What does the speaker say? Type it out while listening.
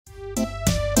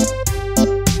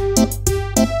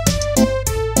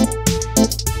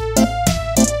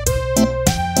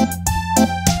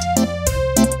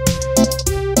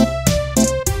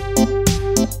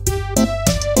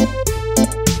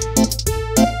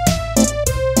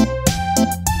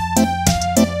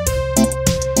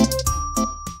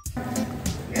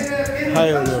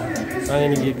Hi நாங்கள்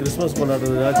இன்றைக்கி Christmas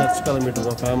கொண்டாடுறதுக்காக search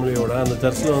கிளம்பிட்டுருக்கோம் ஃபேமிலியோட. அந்த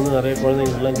சர்ச்சில் வந்து நிறைய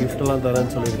குழந்தைங்களுக்குலாம் கிஃப்ட்டெல்லாம்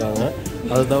தரேன்னு சொல்லியிருக்காங்க.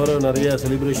 அது தவிர நிறைய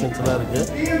செலிப்ரேஷன்ஸ்லாம் இருக்குது.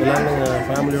 எல்லோரும் நாங்கள்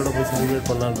ஃபேமிலியோடு போய் செலிப்ரேட்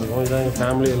பண்ணலான்னு இருக்கோம். இதான் எங்கள்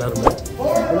ஃபேமிலி எல்லாருமே.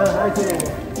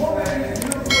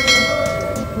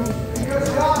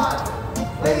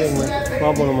 ஓகேங்க,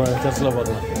 பார்ப்போம், நம்ம சர்ச்சில்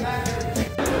பார்க்கலாம்.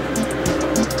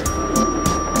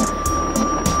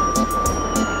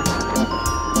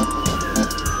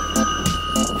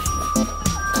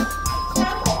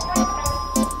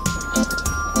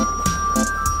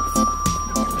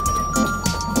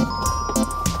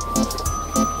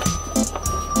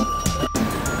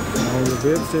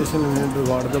 பேர் ஸ்டேஷன்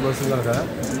நின்றுருக்கோம் அடுத்த பஸ்ஸுக்காக.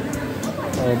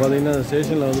 பார்த்திங்கன்னா அந்த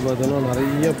ஸ்டேஷனில் வந்து பார்த்தோன்னா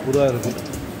நிறைய புறா இருக்குது,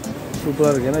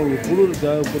 சூப்பராக இருக்குது. ஏன்னா இங்கே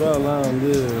குளிருக்காக புறாலாம்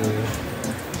வந்து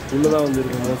உள்ளே தான் வந்து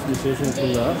இருக்குது. மோஸ்ட்லி ஸ்டேஷன்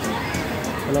ஃபுல்லாக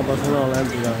எல்லாம் பசங்களாம்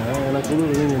விளையாண்டுருக்காங்க. ஏன்னா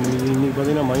குளிர் வந்து இன்றைக்கி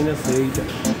பார்த்திங்கன்னா -8.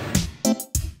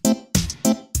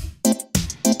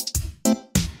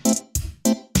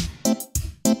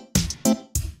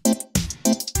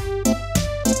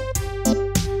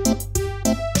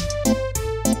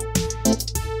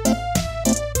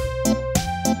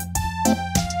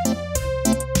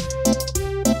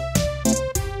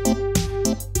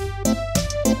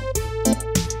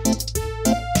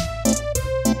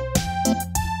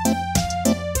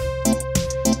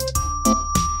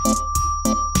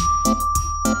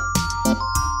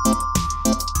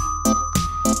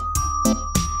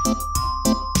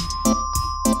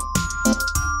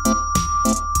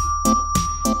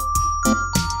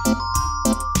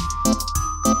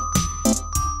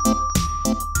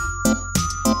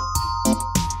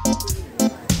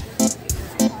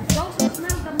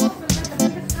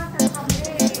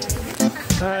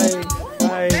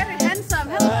 Hi. Very handsome.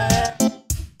 Hello.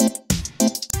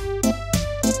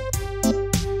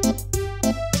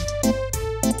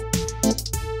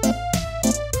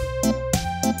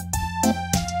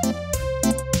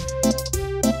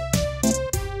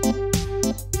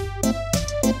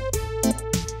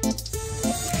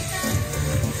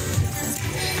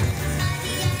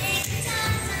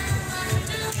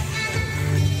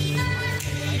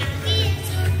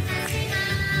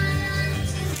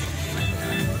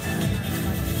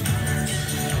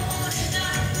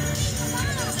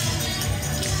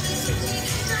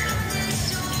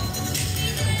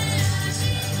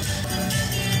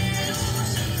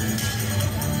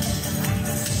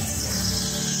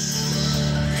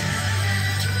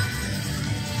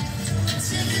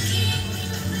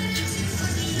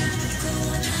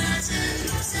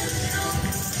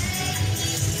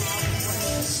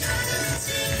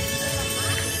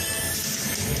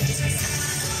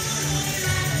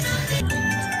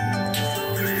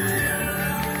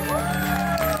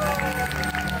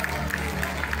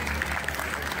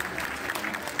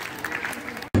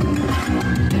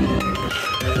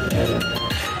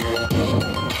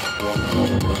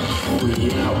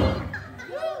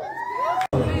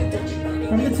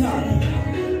 From the top.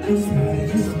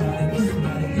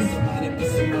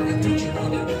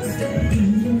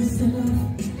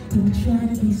 Don't try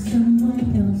to be someone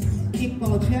else. Keep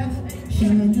all chest.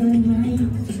 Shine your light.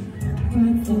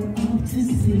 Right for all to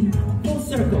see. Full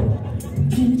circle.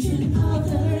 Tension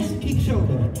others. Keep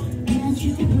shoulder. As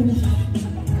you push.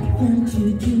 Them to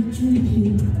do to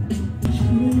you.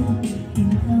 True in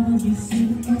all you say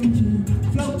and do.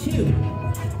 Flow 2.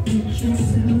 Put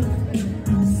yourself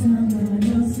in someone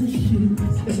else's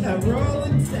shoes. It's that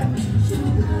rolling step. Show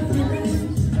others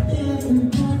they're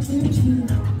important too.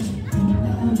 And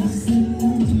all you say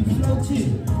and do. Flow 2.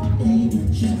 They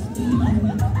just be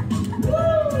you. Woo!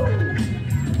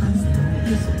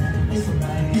 It's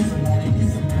somebody, it's somebody, it's somebody,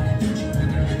 it's somebody that you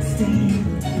understand.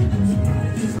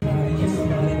 It's somebody, it's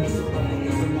somebody, it's somebody,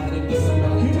 it's somebody, it's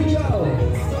somebody. Here we go.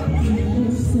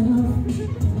 Yourself,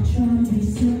 try to be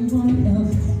someone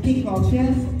else. Keep all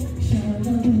chest. Shine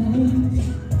the light,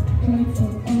 bright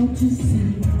for all to see.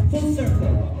 Full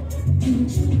circle.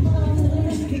 Teach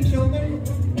others. Kick shoulder.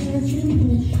 As you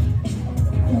wish.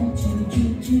 What you do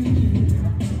to you.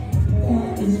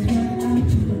 That is what I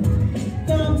do.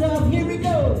 Thumbs up. Here we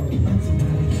go.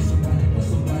 Somebody, somebody,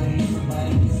 somebody,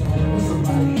 somebody,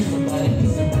 somebody, somebody,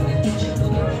 somebody, that you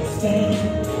understand.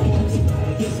 Somebody,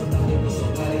 somebody,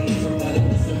 somebody, somebody.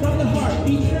 From the heart,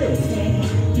 be true.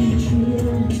 Be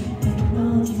true.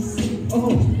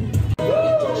 Oh.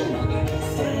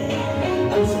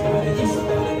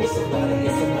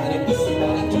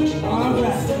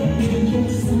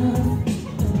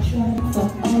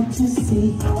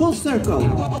 Full circle.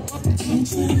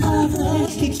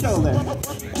 Kick shoulder.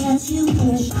 As you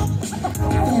push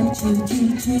them to do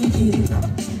to you.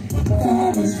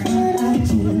 That is what I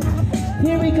do.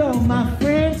 Here we go, my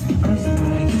friends.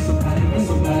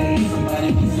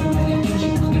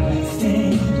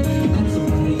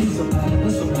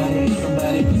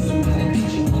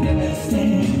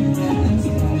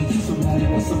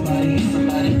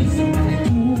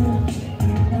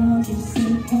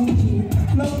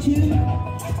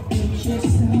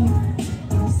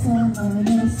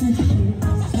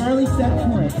 Charlie set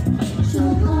point. Show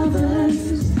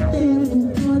others they're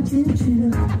important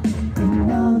too.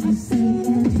 And all you say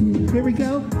and do. Here we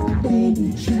go.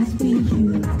 Baby, just be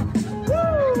you.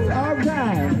 Woo! All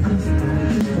right.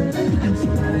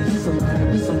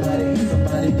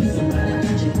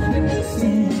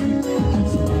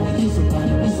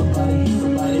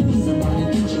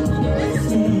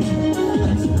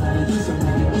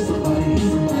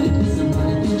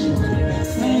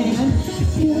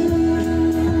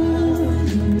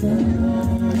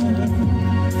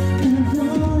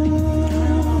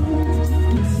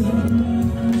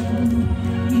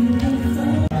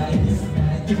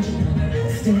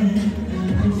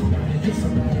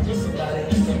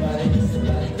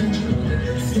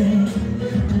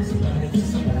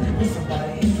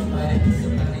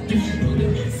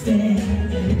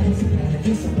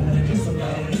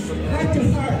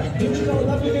 Practice hard. Get you go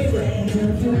love your neighbor.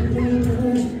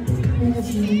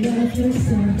 Love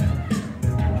yourself.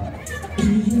 Be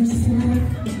yourself.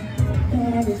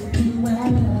 That is who I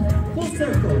love. Full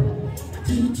circle.